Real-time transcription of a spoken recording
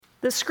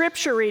The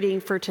scripture reading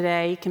for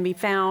today can be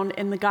found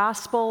in the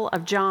Gospel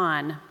of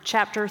John,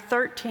 chapter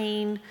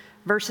 13,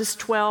 verses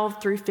 12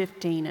 through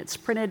 15. It's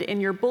printed in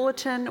your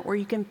bulletin, or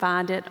you can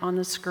find it on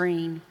the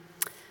screen.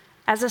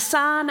 As a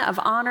sign of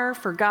honor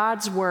for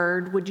God's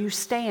word, would you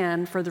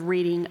stand for the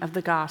reading of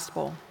the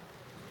gospel?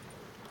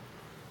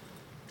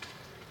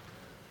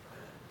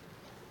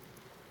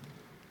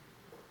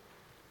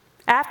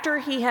 After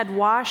he had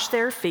washed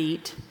their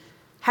feet,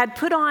 had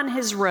put on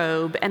his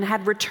robe, and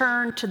had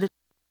returned to the temple,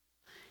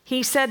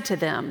 he said to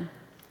them,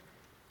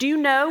 "Do you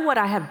know what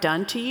I have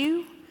done to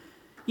you?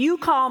 You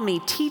call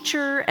me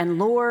teacher and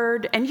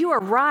Lord, and you are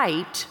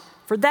right,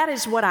 for that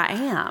is what I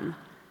am.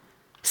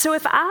 So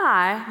if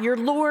I, your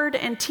Lord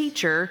and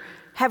teacher,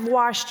 have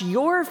washed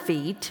your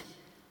feet,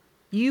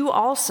 you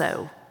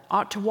also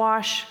ought to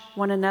wash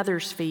one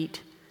another's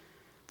feet.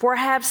 For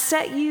I have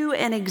set you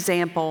an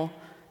example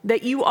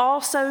that you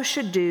also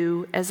should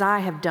do as I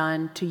have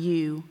done to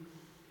you."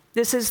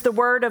 This is the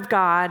word of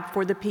God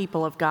for the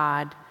people of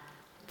God.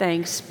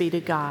 Thanks be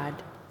to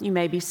God. You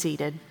may be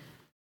seated.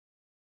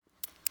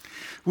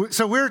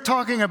 So we're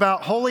talking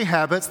about holy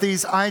habits,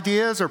 these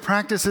ideas or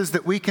practices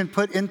that we can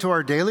put into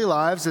our daily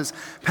lives, as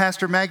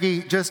Pastor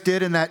Maggie just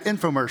did in that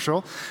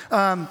infomercial,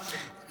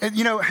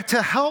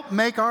 to help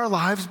make our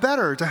lives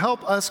better, to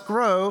help us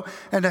grow,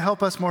 and to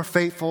help us more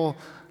faithful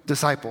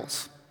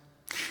disciples.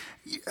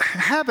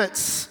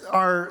 Habits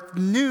are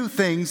new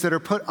things that are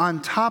put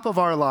on top of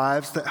our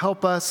lives that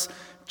help us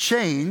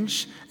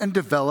change and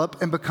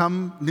develop and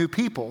become new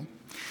people.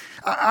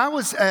 I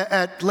was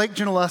at Lake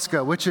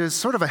Junaluska, which is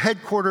sort of a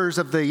headquarters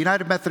of the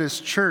United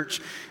Methodist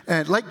Church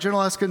at Lake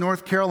Junaluska,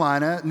 North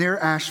Carolina, near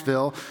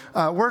Asheville,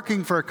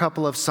 working for a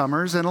couple of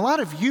summers, and a lot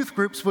of youth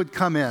groups would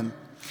come in.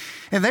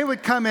 And they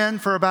would come in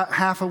for about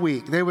half a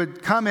week. They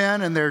would come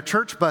in their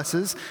church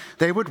buses.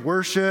 They would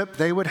worship.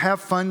 They would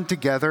have fun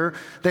together.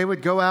 They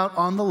would go out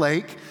on the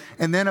lake.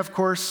 And then, of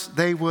course,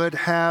 they would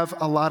have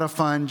a lot of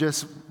fun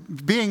just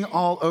being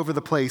all over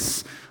the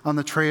place on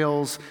the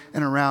trails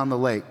and around the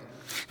lake.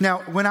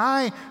 Now, when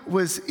I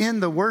was in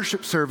the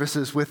worship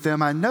services with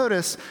them, I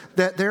noticed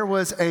that there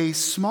was a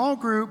small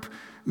group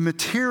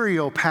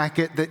material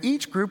packet that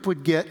each group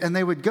would get, and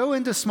they would go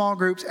into small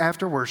groups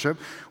after worship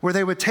where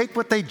they would take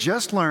what they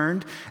just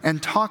learned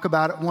and talk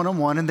about it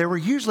one-on-one. And there were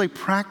usually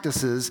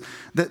practices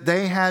that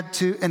they had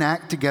to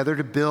enact together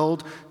to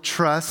build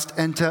trust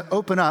and to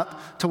open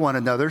up to one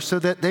another so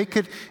that they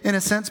could, in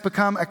a sense,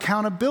 become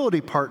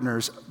accountability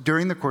partners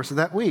during the course of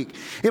that week.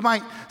 It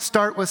might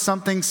start with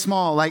something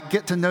small like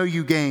get to know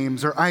you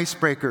games or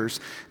icebreakers.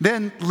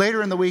 Then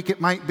later in the week,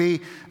 it might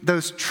be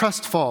those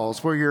trust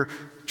falls where you're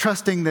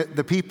trusting that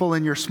the people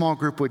in your small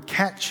group would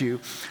catch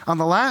you. On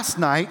the last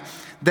night,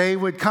 they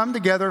would come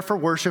together for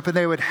worship and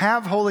they would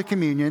have Holy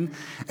Communion,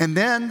 and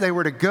then they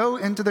were to go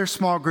into their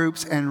small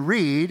groups and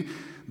read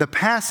the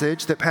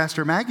passage that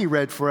Pastor Maggie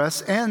read for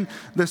us and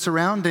the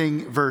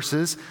surrounding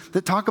verses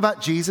that talk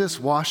about Jesus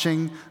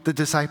washing the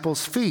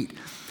disciples' feet.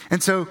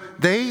 And so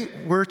they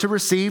were to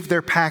receive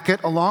their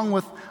packet along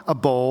with a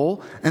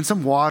bowl and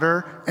some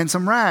water and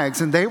some rags,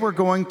 and they were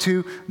going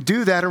to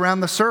do that around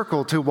the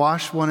circle to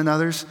wash one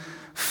another's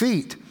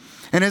feet.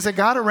 And as it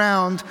got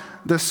around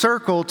the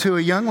circle to a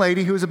young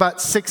lady who was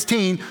about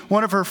 16,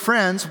 one of her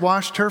friends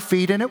washed her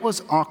feet, and it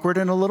was awkward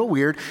and a little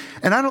weird.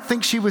 And I don't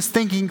think she was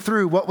thinking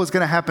through what was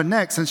going to happen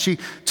next. And she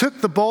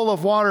took the bowl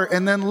of water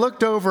and then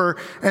looked over,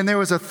 and there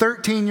was a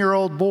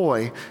 13-year-old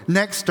boy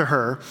next to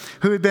her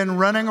who had been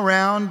running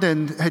around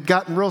and had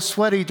gotten real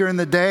sweaty during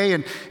the day.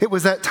 And it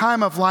was that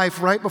time of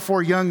life right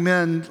before young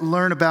men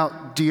learn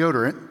about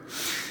deodorant.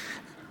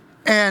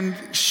 And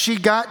she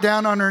got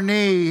down on her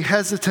knee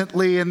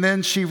hesitantly, and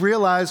then she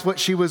realized what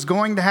she was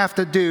going to have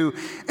to do,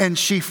 and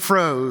she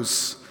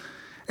froze.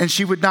 And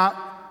she would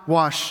not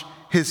wash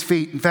his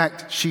feet. In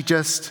fact, she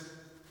just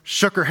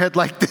shook her head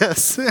like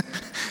this.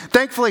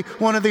 Thankfully,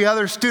 one of the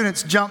other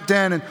students jumped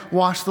in and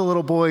washed the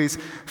little boy's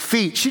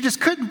feet. She just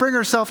couldn't bring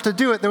herself to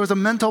do it. There was a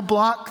mental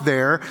block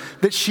there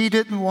that she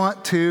didn't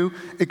want to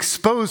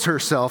expose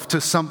herself to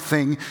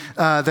something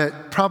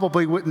that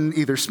probably wouldn't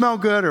either smell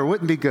good or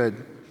wouldn't be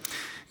good.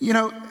 You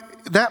know,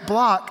 that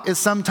block is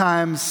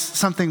sometimes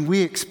something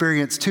we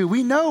experience too.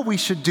 We know we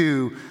should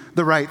do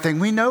the right thing.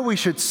 We know we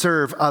should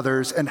serve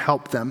others and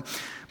help them.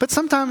 But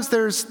sometimes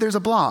there's a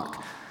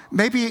block.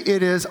 Maybe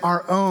it is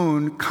our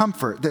own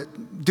comfort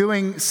that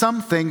doing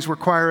some things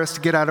require us to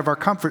get out of our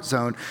comfort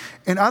zone.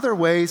 In other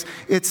ways,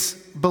 it's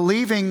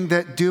believing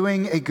that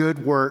doing a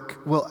good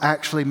work will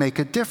actually make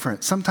a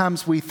difference.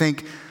 Sometimes we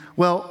think,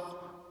 well,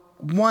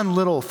 one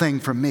little thing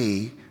from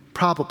me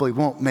probably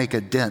won't make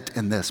a dent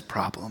in this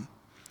problem.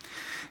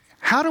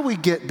 How do we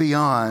get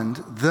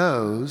beyond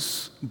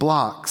those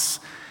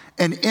blocks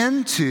and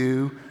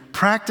into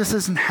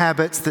practices and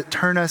habits that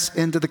turn us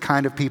into the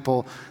kind of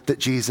people that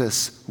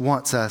Jesus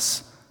wants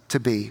us to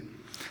be?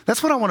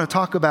 That's what I want to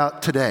talk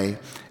about today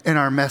in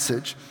our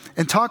message,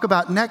 and talk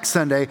about next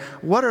Sunday,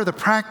 what are the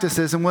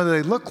practices and what do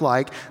they look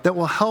like that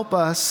will help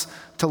us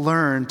to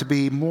learn to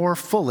be more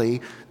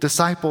fully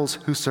disciples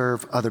who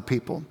serve other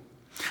people.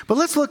 But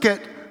let's look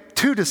at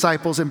two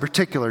disciples in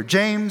particular,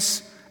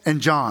 James and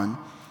John.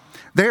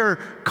 They're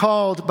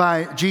called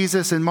by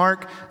Jesus in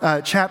Mark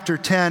chapter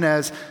 10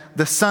 as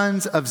the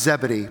sons of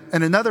Zebedee.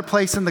 And another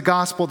place in the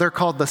gospel, they're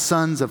called the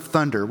sons of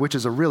thunder, which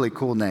is a really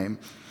cool name.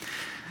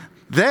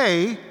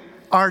 They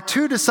are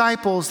two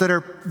disciples that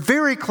are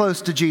very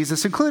close to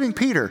Jesus, including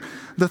Peter.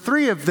 The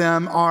three of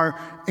them are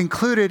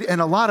included in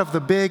a lot of the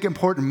big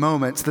important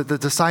moments that the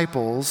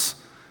disciples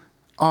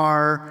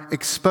are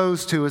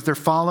exposed to as they're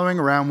following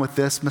around with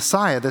this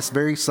Messiah, this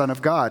very Son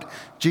of God,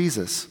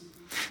 Jesus.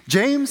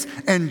 James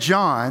and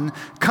John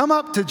come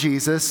up to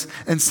Jesus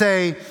and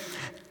say,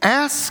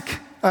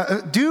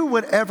 do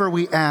whatever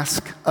we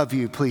ask of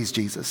you, please,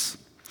 Jesus.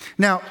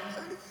 Now,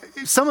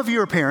 some of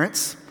you are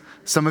parents,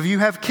 some of you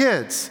have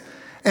kids,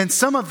 and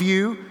some of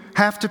you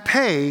have to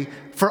pay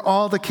for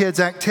all the kids'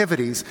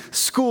 activities,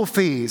 school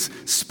fees,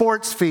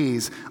 sports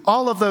fees,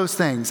 all of those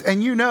things.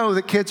 And you know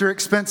that kids are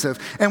expensive.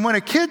 And when a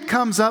kid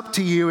comes up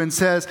to you and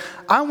says,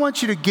 I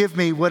want you to give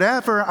me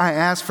whatever I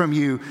ask from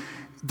you,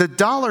 the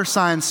dollar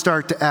signs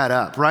start to add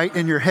up, right,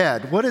 in your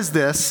head. What is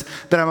this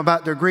that I'm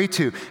about to agree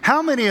to?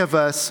 How many of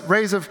us,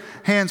 raise of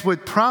hands,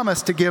 would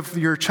promise to give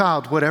your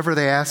child whatever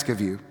they ask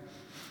of you?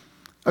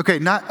 Okay,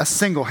 not a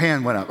single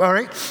hand went up, all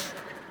right?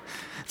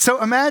 So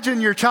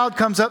imagine your child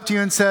comes up to you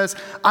and says,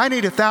 I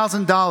need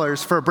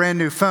 $1,000 for a brand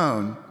new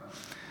phone,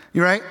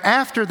 right?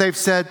 After they've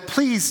said,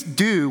 please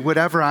do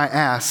whatever I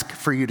ask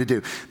for you to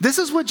do. This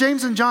is what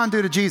James and John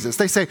do to Jesus.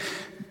 They say,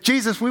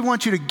 Jesus, we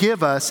want you to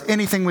give us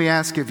anything we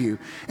ask of you.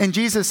 And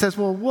Jesus says,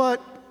 well,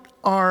 what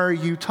are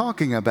you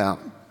talking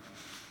about?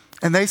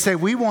 And they say,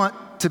 we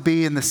want to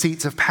be in the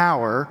seats of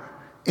power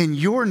in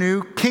your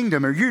new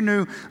kingdom or your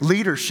new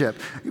leadership.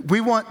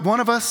 We want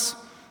one of us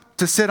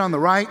to sit on the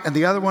right and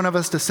the other one of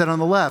us to sit on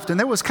the left. And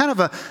there was kind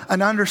of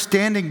an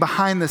understanding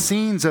behind the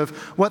scenes of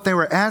what they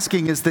were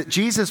asking is that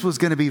Jesus was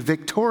going to be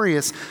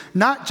victorious,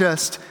 not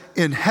just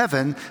in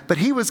heaven, but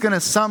he was going to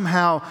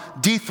somehow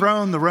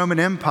dethrone the Roman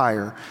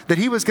Empire, that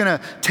he was going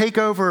to take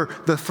over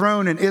the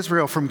throne in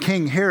Israel from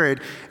King Herod,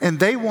 and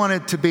they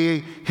wanted to be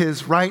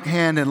his right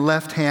hand and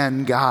left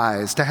hand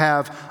guys, to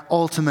have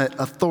ultimate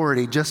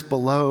authority just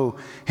below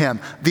him.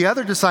 The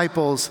other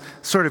disciples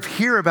sort of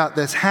hear about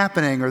this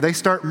happening, or they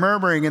start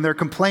murmuring and they're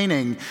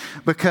complaining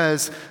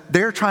because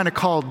they're trying to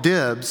call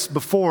dibs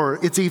before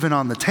it's even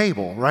on the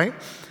table, right?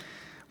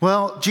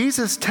 Well,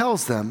 Jesus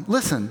tells them,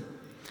 listen,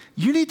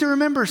 you need to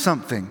remember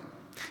something.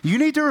 You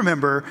need to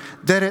remember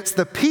that it's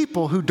the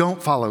people who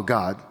don't follow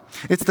God.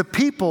 It's the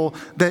people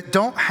that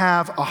don't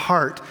have a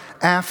heart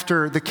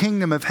after the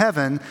kingdom of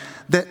heaven,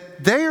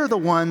 that they are the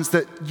ones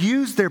that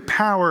use their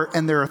power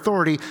and their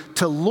authority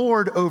to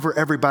lord over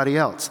everybody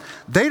else.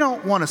 They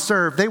don't want to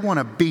serve, they want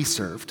to be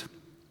served.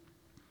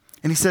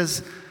 And he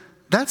says,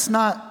 that's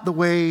not the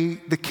way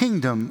the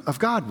kingdom of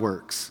God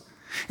works.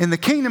 In the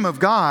kingdom of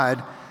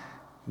God,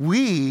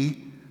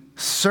 we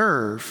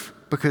serve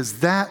because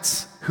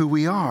that's who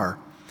we are.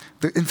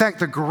 In fact,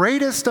 the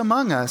greatest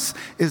among us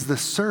is the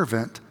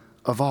servant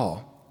of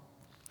all.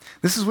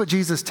 This is what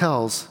Jesus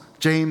tells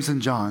James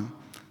and John,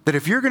 that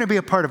if you're going to be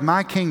a part of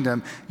my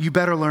kingdom, you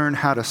better learn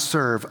how to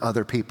serve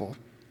other people.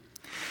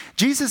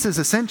 Jesus is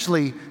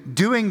essentially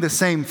doing the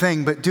same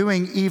thing, but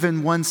doing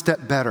even one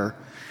step better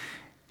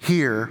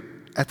here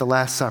at the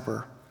Last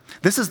Supper.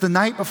 This is the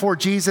night before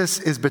Jesus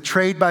is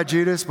betrayed by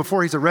Judas,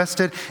 before he's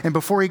arrested, and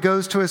before he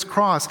goes to his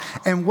cross.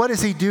 And what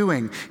is he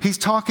doing? He's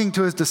talking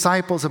to his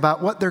disciples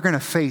about what they're going to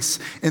face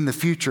in the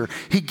future.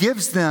 He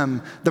gives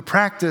them the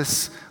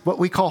practice, what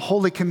we call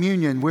Holy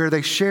Communion, where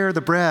they share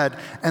the bread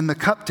and the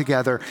cup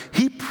together.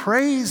 He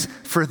prays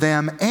for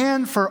them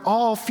and for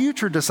all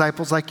future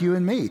disciples like you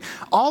and me.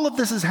 All of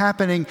this is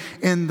happening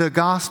in the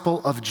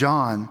Gospel of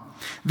John.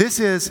 This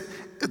is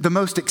the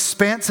most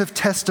expansive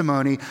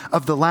testimony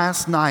of the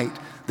last night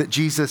that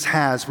Jesus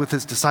has with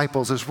his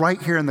disciples, is right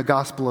here in the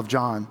Gospel of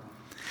John.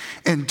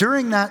 And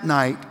during that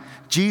night,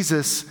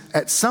 Jesus,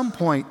 at some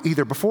point,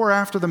 either before or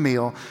after the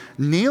meal,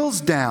 kneels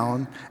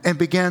down and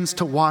begins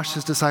to wash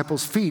his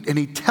disciples' feet. And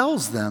he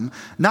tells them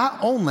not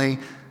only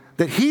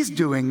that he's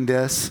doing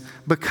this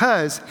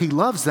because he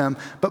loves them,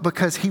 but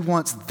because he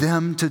wants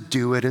them to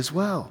do it as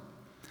well.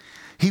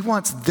 He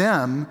wants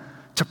them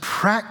to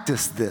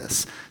practice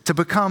this, to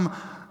become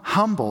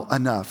humble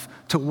enough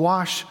to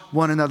wash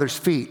one another's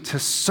feet, to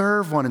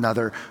serve one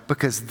another,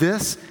 because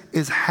this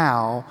is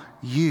how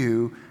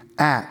you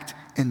act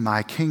in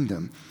my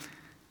kingdom.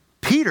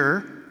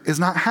 Peter is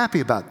not happy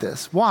about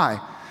this. Why?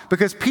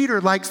 Because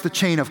Peter likes the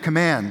chain of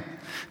command.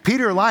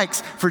 Peter likes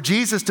for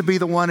Jesus to be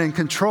the one in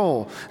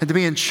control and to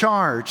be in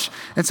charge.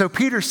 And so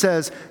Peter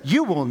says,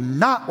 you will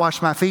not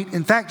wash my feet.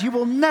 In fact, you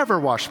will never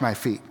wash my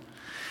feet.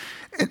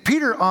 And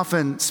Peter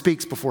often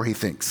speaks before he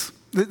thinks.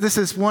 This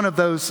is one of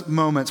those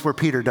moments where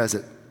Peter does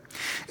it.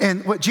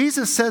 And what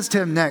Jesus says to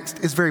him next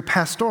is very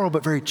pastoral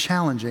but very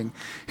challenging.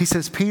 He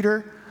says,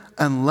 Peter,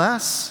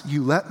 unless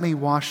you let me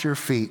wash your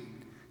feet,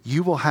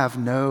 you will have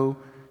no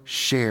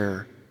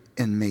share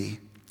in me.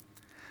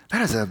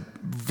 That is a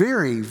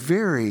very,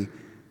 very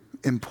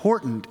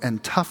important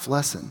and tough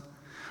lesson.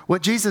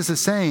 What Jesus is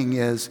saying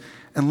is,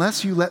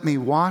 unless you let me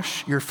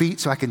wash your feet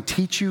so I can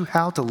teach you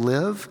how to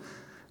live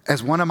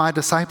as one of my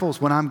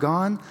disciples when I'm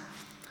gone,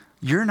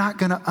 you're not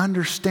going to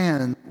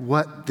understand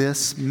what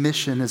this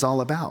mission is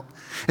all about.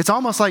 It's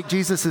almost like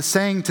Jesus is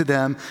saying to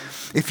them,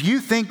 if you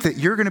think that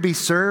you're going to be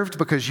served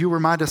because you were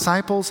my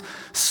disciples,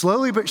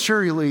 slowly but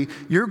surely,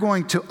 you're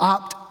going to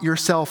opt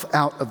yourself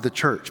out of the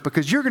church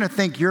because you're going to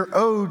think you're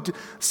owed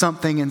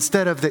something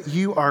instead of that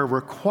you are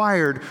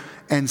required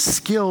and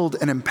skilled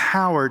and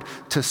empowered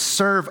to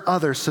serve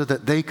others so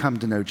that they come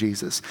to know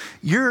Jesus.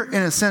 You're,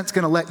 in a sense,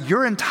 going to let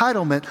your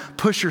entitlement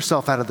push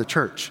yourself out of the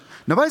church.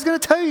 Nobody's going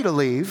to tell you to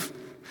leave.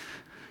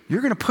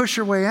 You're going to push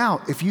your way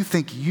out if you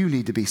think you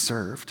need to be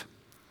served.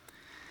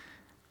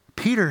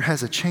 Peter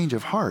has a change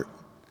of heart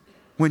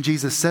when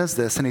Jesus says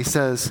this, and he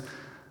says,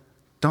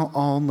 don't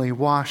only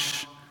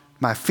wash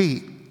my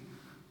feet,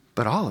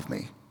 but all of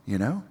me,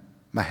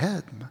 my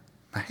head,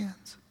 my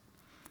hands.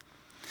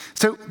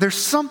 So there's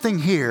something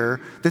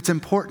here that's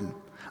important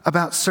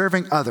about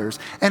serving others.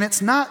 And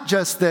it's not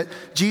just that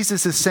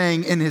Jesus is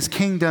saying in his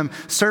kingdom,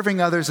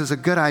 serving others is a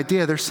good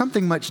idea. There's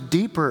something much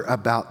deeper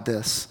about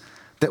this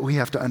that we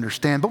have to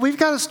understand. But we've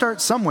got to start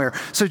somewhere.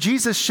 So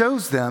Jesus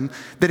shows them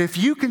that if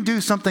you can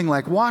do something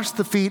like wash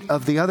the feet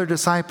of the other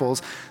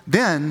disciples,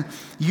 then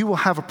you will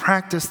have a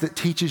practice that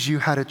teaches you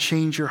how to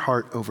change your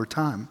heart over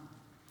time.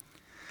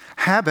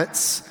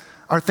 Habits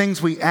are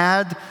things we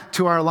add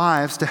to our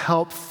lives to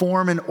help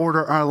form and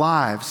order our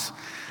lives.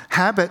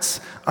 Habits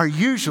are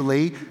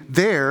usually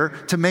there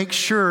to make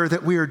sure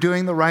that we are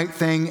doing the right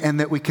thing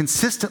and that we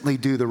consistently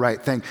do the right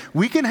thing.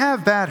 We can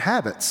have bad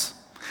habits.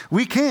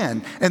 We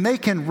can, and they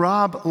can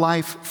rob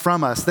life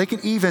from us. They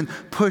can even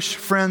push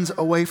friends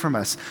away from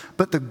us.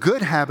 But the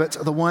good habits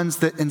are the ones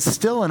that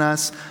instill in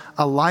us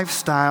a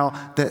lifestyle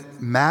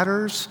that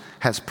matters,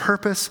 has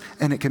purpose,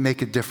 and it can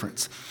make a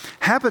difference.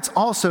 Habits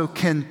also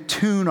can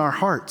tune our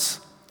hearts.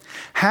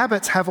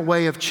 Habits have a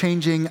way of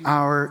changing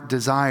our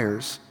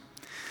desires.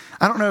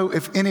 I don't know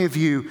if any of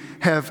you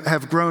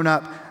have grown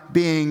up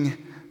being,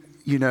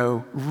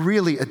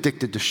 really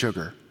addicted to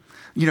sugar.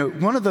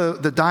 One of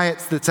the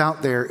diets that's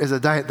out there is a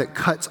diet that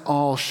cuts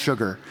all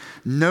sugar.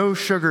 No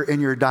sugar in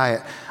your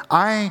diet.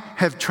 I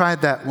have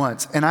tried that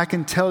once, and I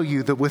can tell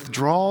you the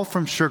withdrawal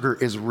from sugar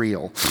is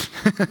real.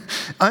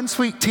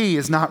 Unsweet tea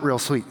is not real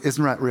sweet, is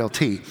not real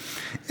tea.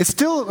 It's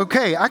still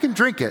okay, I can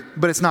drink it,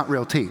 but it's not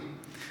real tea.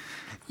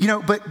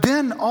 But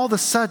then all of a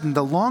sudden,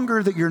 the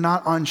longer that you're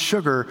not on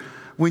sugar,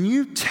 when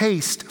you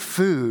taste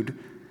food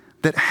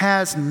that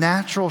has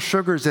natural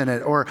sugars in it,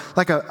 or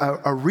like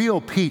a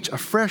real peach, a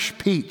fresh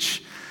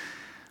peach,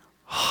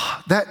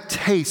 that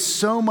tastes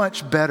so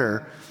much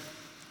better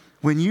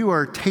when you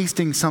are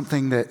tasting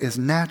something that is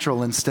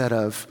natural instead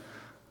of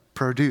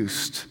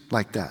produced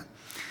like that.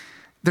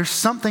 There's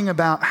something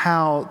about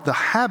how the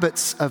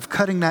habits of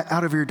cutting that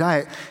out of your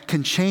diet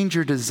can change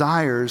your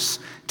desires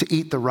to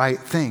eat the right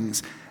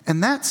things.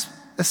 And that's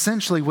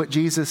essentially what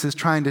Jesus is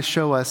trying to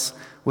show us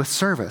with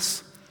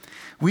service.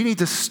 We need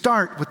to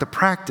start with the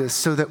practice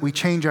so that we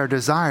change our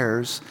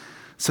desires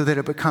so that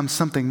it becomes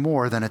something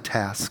more than a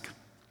task.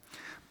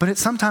 But it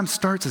sometimes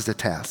starts as a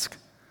task.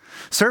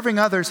 Serving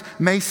others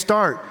may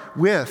start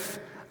with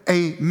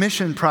a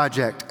mission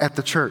project at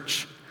the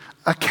church,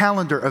 a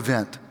calendar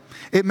event.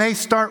 It may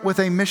start with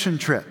a mission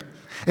trip.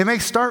 It may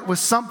start with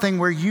something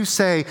where you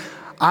say,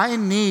 I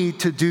need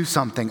to do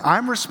something.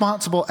 I'm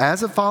responsible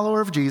as a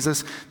follower of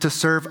Jesus to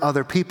serve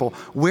other people.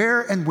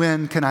 Where and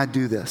when can I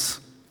do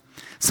this?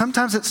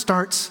 Sometimes it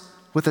starts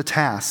with a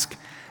task,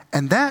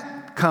 and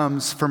that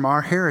comes from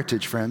our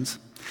heritage, friends.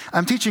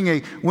 I'm teaching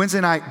a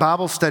Wednesday night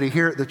Bible study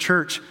here at the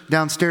church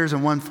downstairs in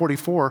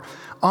 144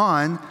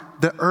 on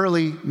the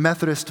early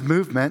Methodist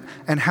movement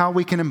and how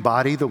we can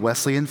embody the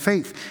Wesleyan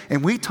faith.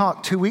 And we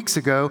talked 2 weeks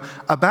ago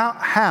about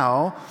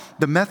how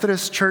the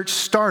Methodist Church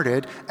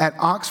started at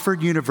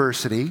Oxford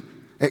University,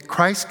 at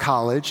Christ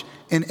College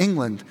in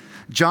England.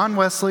 John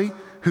Wesley,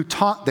 who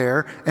taught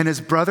there, and his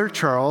brother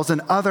Charles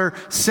and other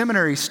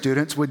seminary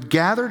students would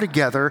gather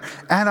together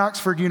at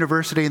Oxford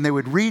University, and they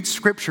would read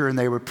scripture and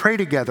they would pray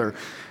together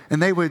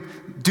and they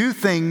would do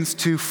things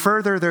to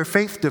further their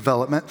faith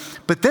development.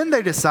 But then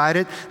they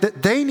decided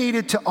that they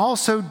needed to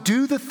also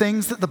do the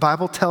things that the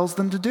Bible tells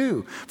them to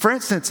do. For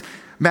instance,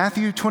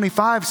 Matthew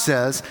 25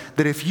 says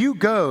that if you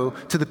go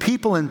to the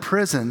people in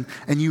prison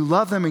and you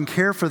love them and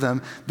care for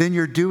them, then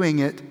you're doing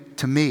it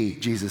to me,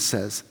 Jesus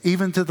says.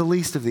 Even to the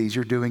least of these,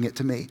 you're doing it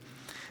to me.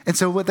 And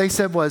so what they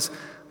said was,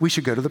 we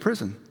should go to the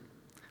prison.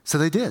 So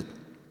they did.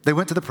 They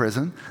went to the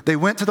prison. They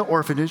went to the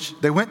orphanage.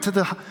 They went to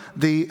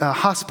the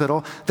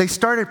hospital. They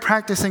started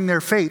practicing their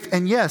faith.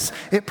 And yes,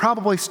 it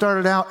probably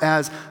started out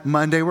as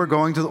Monday we're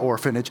going to the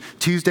orphanage.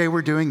 Tuesday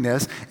we're doing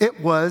this. It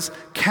was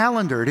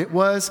calendared. It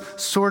was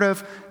sort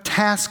of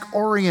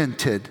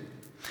task-oriented.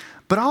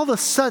 But all of a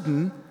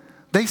sudden,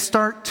 they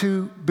start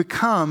to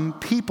become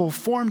people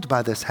formed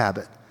by this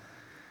habit,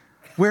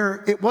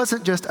 where it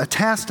wasn't just a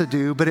task to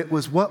do, but it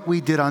was what we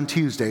did on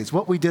Tuesdays,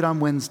 what we did on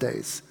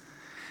Wednesdays.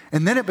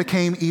 And then it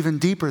became even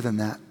deeper than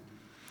that.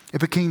 It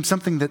became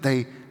something that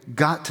they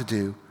got to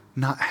do,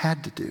 not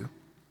had to do.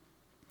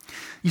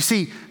 You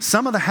see,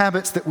 some of the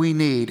habits that we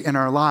need in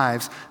our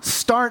lives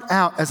start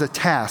out as a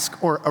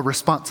task or a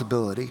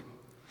responsibility.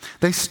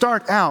 They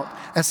start out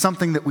as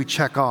something that we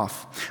check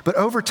off. But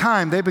over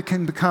time, they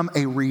can become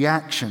a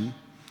reaction.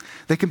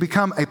 They can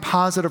become a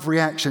positive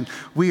reaction.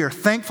 We are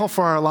thankful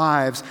for our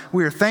lives.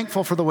 We are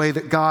thankful for the way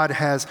that God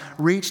has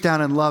reached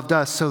out and loved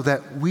us so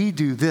that we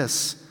do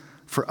this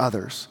for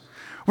others.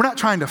 We're not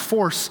trying to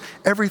force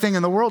everything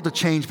in the world to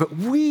change, but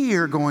we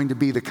are going to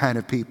be the kind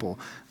of people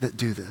that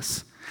do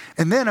this.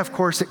 And then, of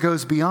course, it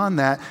goes beyond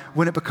that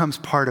when it becomes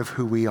part of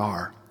who we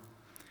are.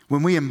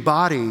 When we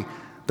embody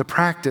the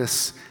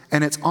practice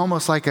and it's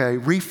almost like a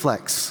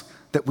reflex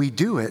that we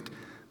do it,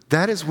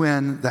 that is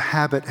when the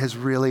habit has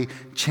really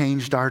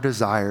changed our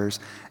desires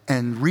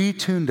and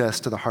retuned us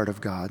to the heart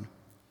of God.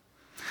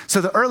 So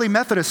the early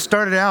Methodists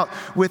started out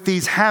with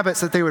these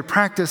habits that they would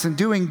practice and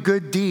doing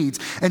good deeds.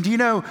 And do you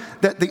know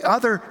that the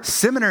other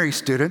seminary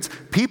students,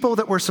 people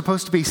that were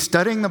supposed to be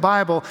studying the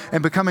Bible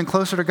and becoming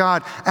closer to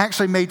God,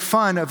 actually made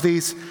fun of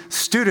these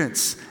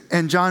students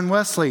and John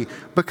Wesley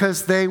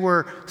because they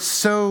were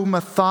so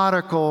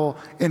methodical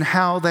in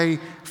how they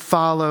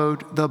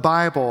followed the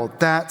Bible.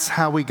 That's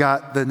how we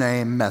got the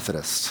name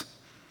Methodist.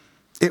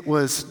 It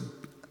was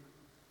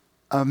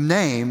a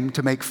name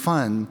to make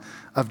fun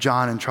of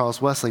John and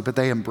Charles Wesley, but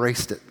they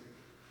embraced it.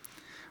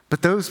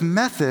 But those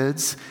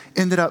methods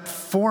ended up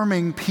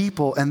forming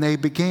people, and they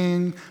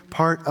became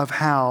part of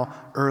how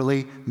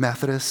early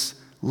Methodists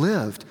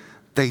lived.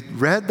 They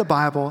read the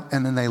Bible,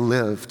 and then they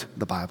lived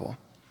the Bible.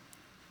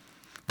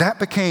 That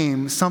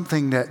became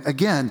something that,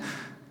 again,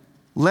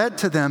 led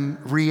to them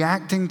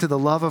reacting to the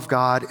love of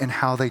God and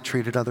how they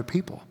treated other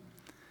people.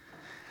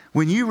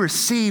 When you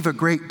receive a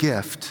great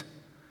gift,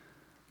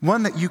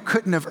 one that you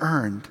couldn't have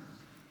earned,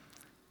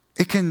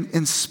 it can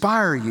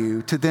inspire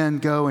you to then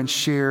go and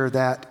share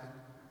that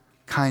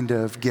kind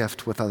of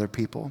gift with other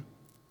people.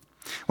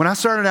 When I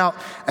started out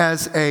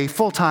as a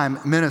full-time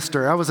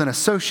minister, I was an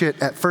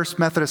associate at First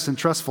Methodist in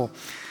Trussville,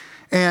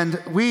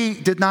 and we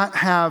did not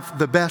have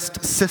the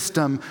best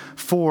system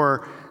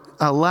for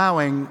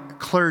allowing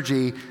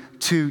clergy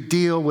to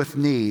deal with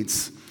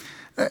needs.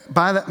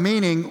 By that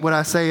meaning, what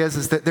I say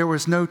is that there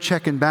was no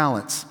check and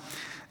balance.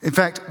 In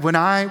fact, when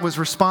I was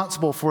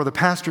responsible for the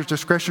pastor's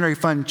discretionary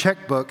fund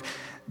checkbook,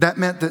 that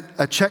meant that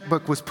a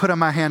checkbook was put on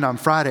my hand on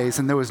Fridays,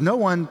 and there was no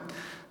one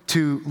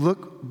to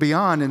look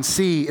beyond and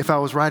see if I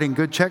was writing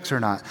good checks or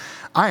not.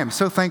 I am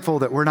so thankful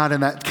that we're not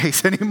in that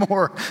case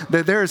anymore,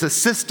 that there is a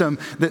system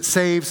that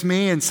saves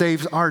me and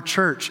saves our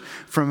church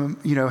from,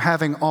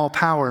 having all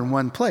power in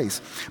one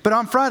place. But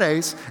on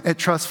Fridays at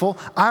Trussville,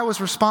 I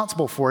was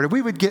responsible for it. And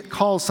we would get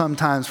calls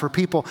sometimes for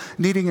people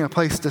needing a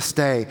place to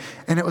stay,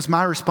 and it was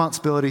my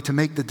responsibility to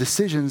make the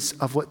decisions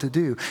of what to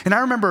do. And I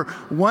remember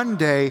one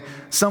day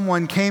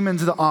someone came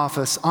into the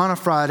office on a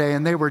Friday,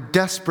 and they were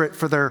desperate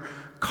for their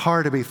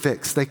car to be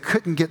fixed. They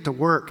couldn't get to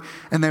work,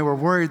 and they were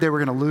worried they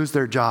were going to lose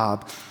their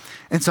job.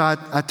 And so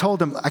I told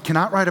them, I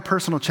cannot write a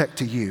personal check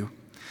to you,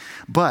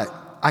 but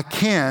I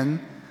can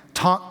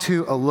talk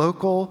to a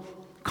local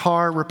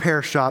car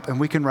repair shop, and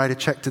we can write a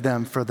check to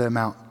them for the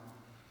amount.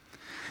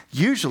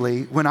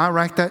 Usually, when I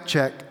write that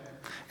check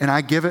and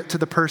I give it to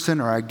the person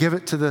or I give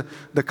it to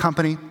the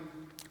company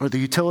or the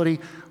utility,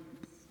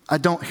 I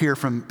don't hear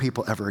from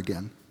people ever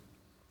again.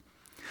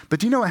 But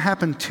do you know what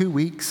happened 2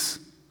 weeks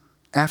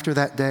after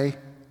that day?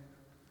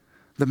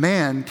 The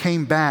man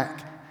came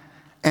back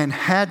and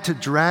had to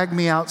drag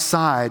me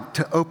outside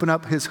to open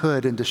up his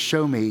hood and to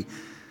show me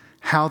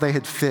how they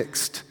had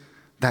fixed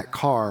that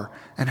car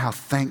and how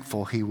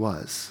thankful he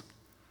was.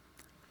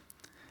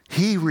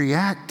 He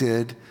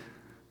reacted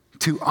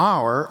to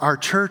our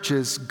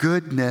church's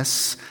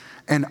goodness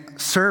and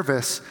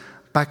service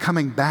by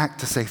coming back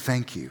to say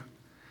thank you.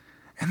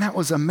 And that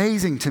was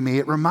amazing to me.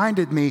 It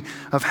reminded me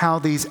of how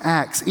these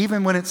acts,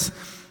 even when it's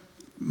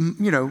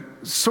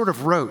sort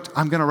of rote,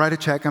 I'm going to write a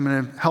check, I'm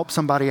going to help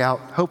somebody out,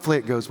 hopefully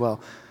it goes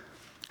well,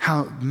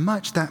 how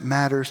much that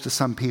matters to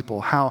some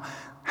people, how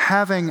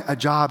having a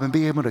job and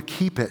being able to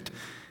keep it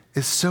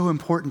is so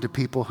important to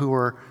people who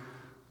are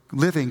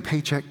living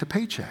paycheck to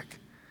paycheck.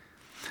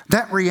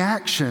 That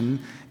reaction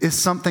is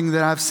something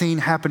that I've seen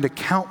happen to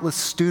countless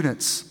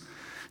students,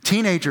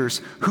 teenagers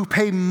who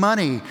pay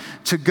money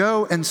to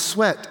go and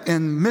sweat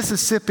in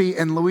Mississippi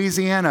and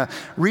Louisiana,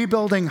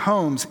 rebuilding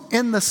homes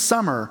in the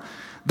summer.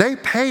 They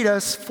paid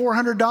us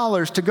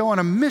 $400 to go on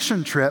a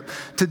mission trip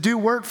to do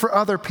work for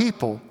other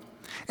people.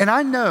 And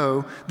I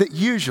know that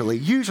usually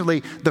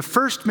the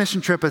first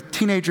mission trip a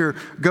teenager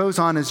goes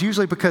on is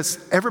usually because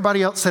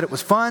everybody else said it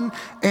was fun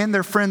and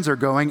their friends are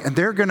going, and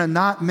they're going to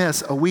not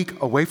miss a week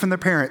away from their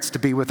parents to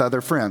be with other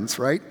friends,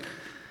 right?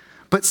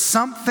 But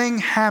something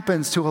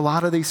happens to a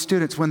lot of these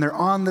students when they're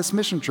on this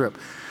mission trip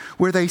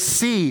where they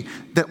see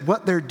that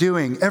what they're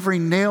doing, every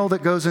nail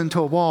that goes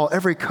into a wall,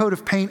 every coat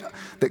of paint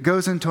that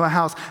goes into a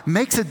house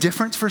makes a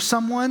difference for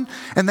someone,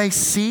 and they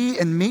see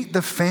and meet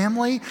the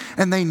family,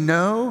 and they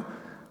know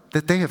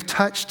that they have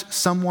touched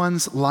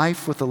someone's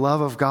life with the love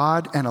of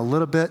God and a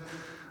little bit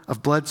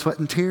of blood, sweat,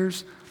 and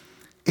tears.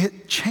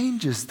 It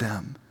changes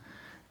them.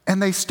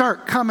 And they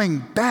start coming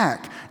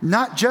back,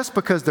 not just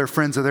because their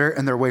friends are there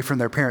and they're away from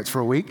their parents for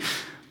a week,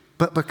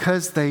 but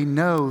because they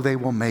know they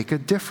will make a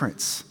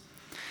difference.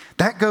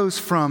 That goes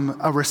from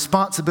a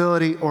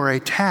responsibility or a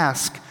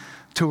task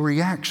to a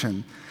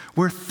reaction.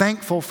 We're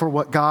thankful for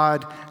what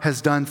God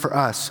has done for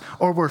us,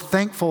 or we're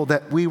thankful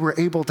that we were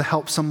able to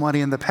help somebody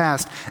in the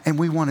past and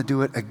we want to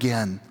do it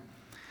again.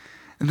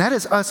 And that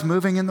is us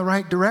moving in the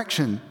right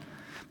direction.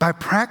 By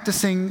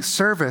practicing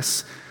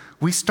service,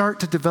 we start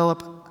to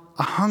develop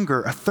a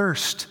hunger, a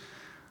thirst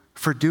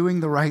for doing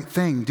the right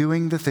thing,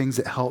 doing the things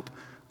that help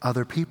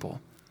other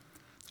people.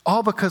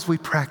 All because we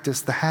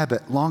practice the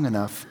habit long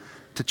enough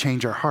to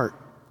change our heart.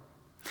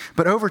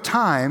 But over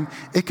time,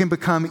 it can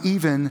become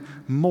even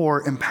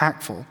more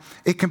impactful.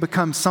 It can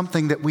become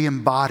something that we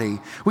embody.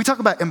 We talk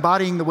about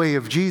embodying the way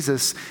of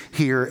Jesus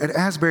here at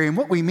Asbury, and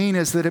what we mean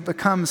is that it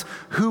becomes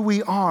who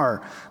we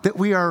are, that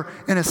we are,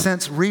 in a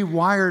sense,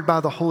 rewired by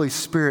the Holy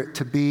Spirit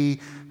to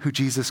be who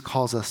Jesus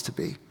calls us to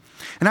be.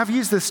 And I've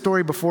used this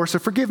story before, so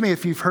forgive me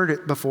if you've heard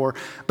it before.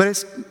 But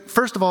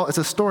first of all, it's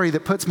a story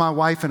that puts my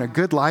wife in a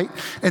good light.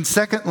 And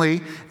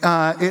secondly,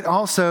 it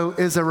also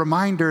is a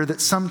reminder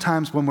that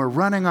sometimes when we're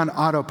running on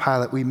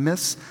autopilot, we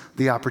miss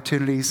the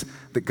opportunities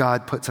that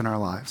God puts in our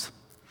lives.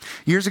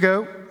 Years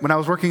ago, when I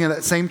was working in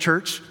that same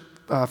church,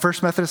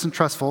 First Methodist in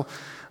Trussville,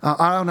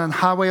 out on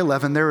Highway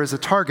 11, there was a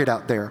Target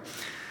out there.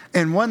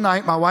 And one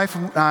night, my wife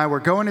and I were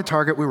going to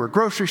Target. We were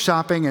grocery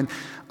shopping, and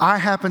I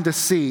happened to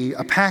see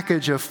a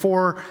package of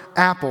 4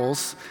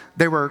 apples.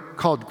 They were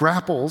called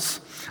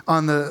grapples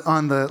on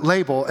the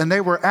label, and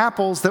they were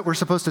apples that were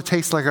supposed to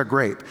taste like a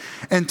grape.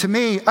 And to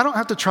me, I don't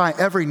have to try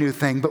every new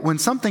thing, but when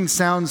something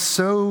sounds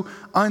so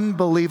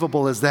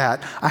unbelievable as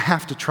that, I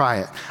have to try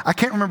it. I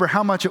can't remember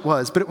how much it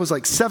was, but it was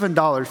like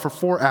 $7 for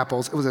 4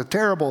 apples. It was a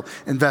terrible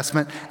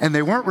investment, and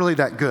they weren't really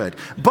that good.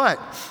 But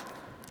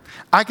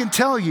I can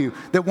tell you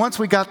that once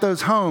we got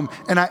those home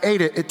and I ate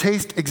it, it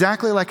tastes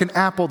exactly like an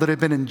apple that had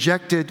been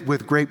injected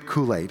with grape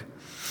Kool-Aid.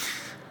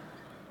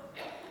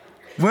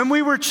 When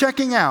we were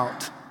checking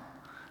out,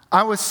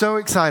 I was so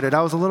excited.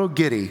 I was a little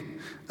giddy.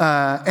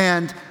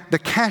 And the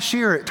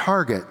cashier at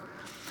Target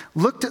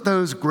looked at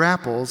those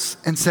grapples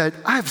and said,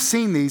 "I've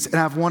seen these and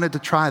I've wanted to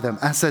try them."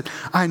 I said,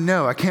 "I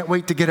know. I can't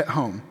wait to get it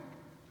home."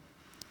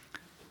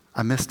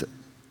 I missed it.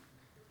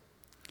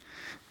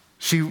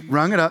 She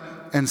rung it up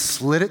and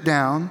slid it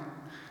down.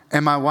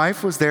 And my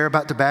wife was there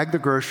about to bag the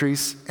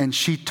groceries, and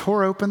she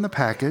tore open the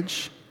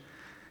package.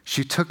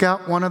 She took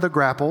out one of the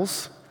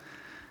grapples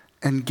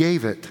and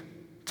gave it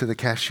to the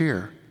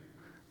cashier.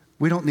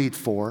 "We don't need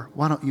 4.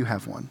 Why don't you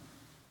have one?"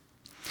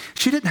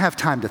 She didn't have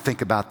time to think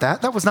about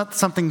that. That was not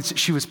something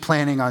she was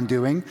planning on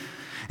doing.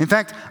 In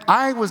fact,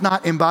 I was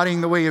not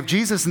embodying the way of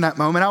Jesus in that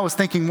moment. I was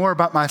thinking more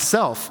about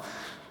myself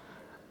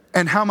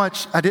and how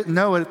much, I didn't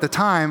know it at the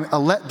time, a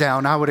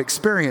letdown I would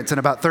experience in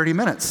about 30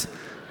 minutes.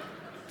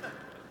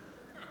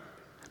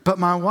 But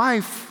my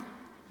wife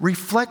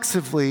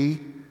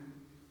reflexively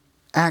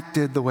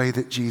acted the way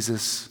that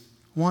Jesus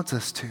wants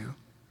us to.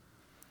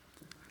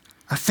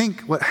 I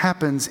think what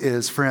happens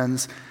is,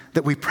 friends,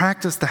 that we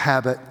practice the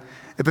habit,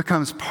 it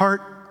becomes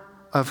part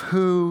of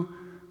who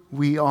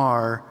we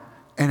are,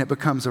 and it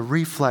becomes a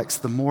reflex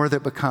the more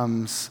that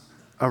becomes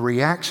a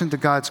reaction to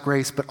God's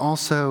grace, but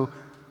also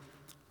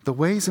the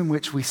ways in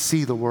which we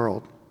see the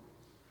world.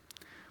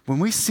 When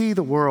we see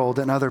the world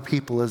and other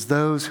people as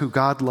those who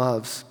God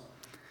loves,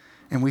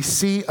 and we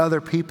see other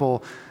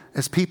people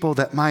as people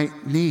that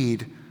might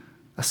need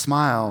a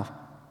smile,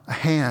 a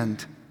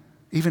hand,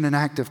 even an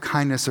act of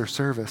kindness or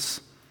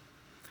service,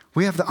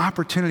 we have the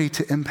opportunity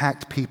to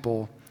impact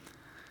people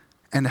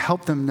and to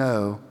help them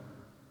know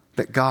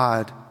that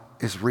God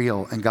is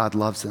real and God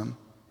loves them.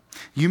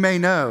 You may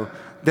know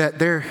that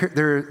there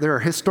are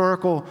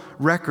historical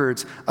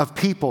records of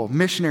people,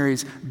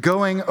 missionaries,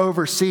 going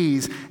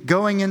overseas,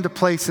 going into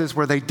places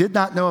where they did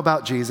not know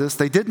about Jesus,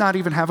 they did not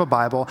even have a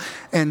Bible,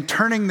 and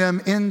turning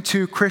them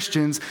into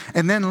Christians,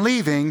 and then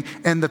leaving,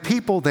 and the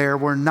people there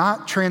were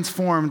not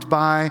transformed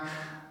by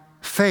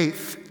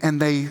faith,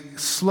 and they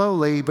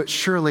slowly but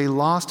surely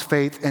lost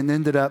faith and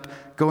ended up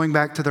going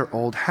back to their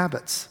old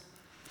habits.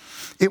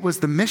 It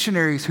was the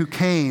missionaries who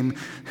came,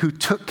 who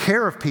took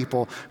care of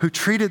people, who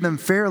treated them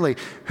fairly,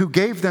 who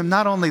gave them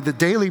not only the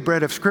daily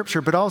bread of Scripture,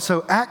 but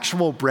also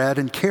actual bread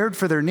and cared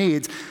for their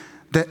needs,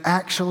 that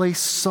actually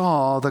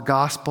saw the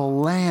gospel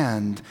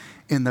land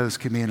in those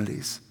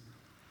communities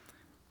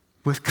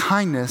with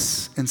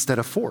kindness instead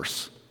of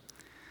force.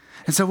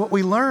 And so what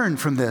we learn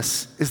from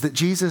this is that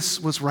Jesus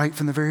was right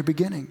from the very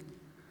beginning.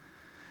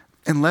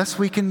 Unless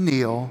we can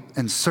kneel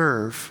and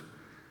serve,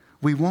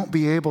 we won't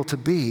be able to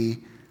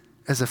be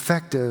as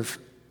effective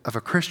of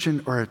a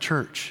Christian or a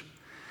church.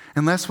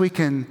 Unless we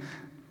can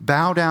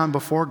bow down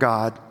before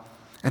God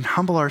and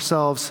humble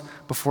ourselves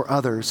before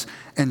others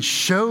and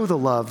show the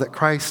love that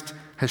Christ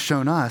has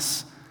shown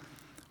us,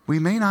 we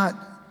may not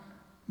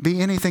be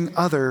anything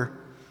other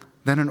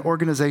than an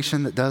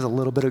organization that does a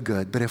little bit of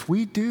good. But if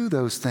we do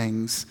those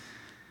things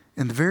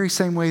in the very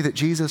same way that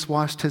Jesus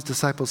washed his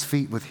disciples'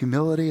 feet with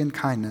humility and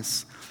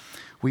kindness,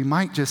 we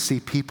might just see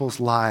people's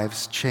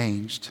lives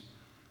changed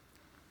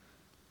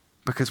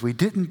because we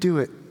didn't do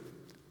it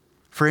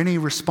for any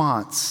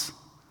response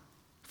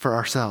for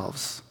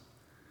ourselves.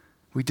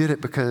 We did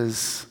it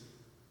because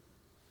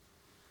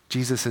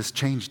Jesus has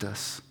changed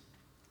us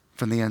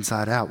from the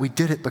inside out. We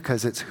did it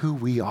because it's who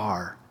we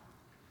are.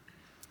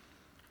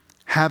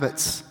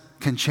 Habits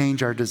can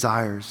change our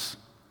desires.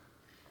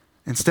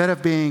 Instead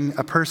of being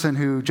a person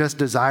who just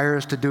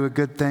desires to do a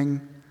good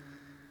thing,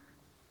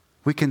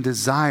 we can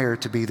desire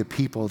to be the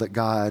people that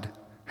God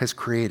has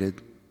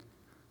created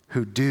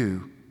who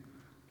do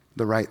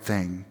the right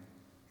thing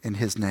in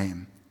His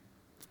name.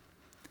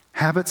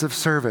 Habits of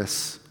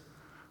service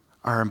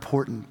are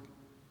important.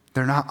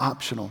 They're not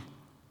optional,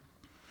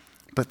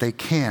 but they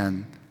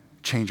can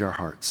change our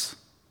hearts.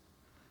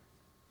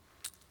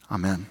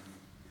 Amen.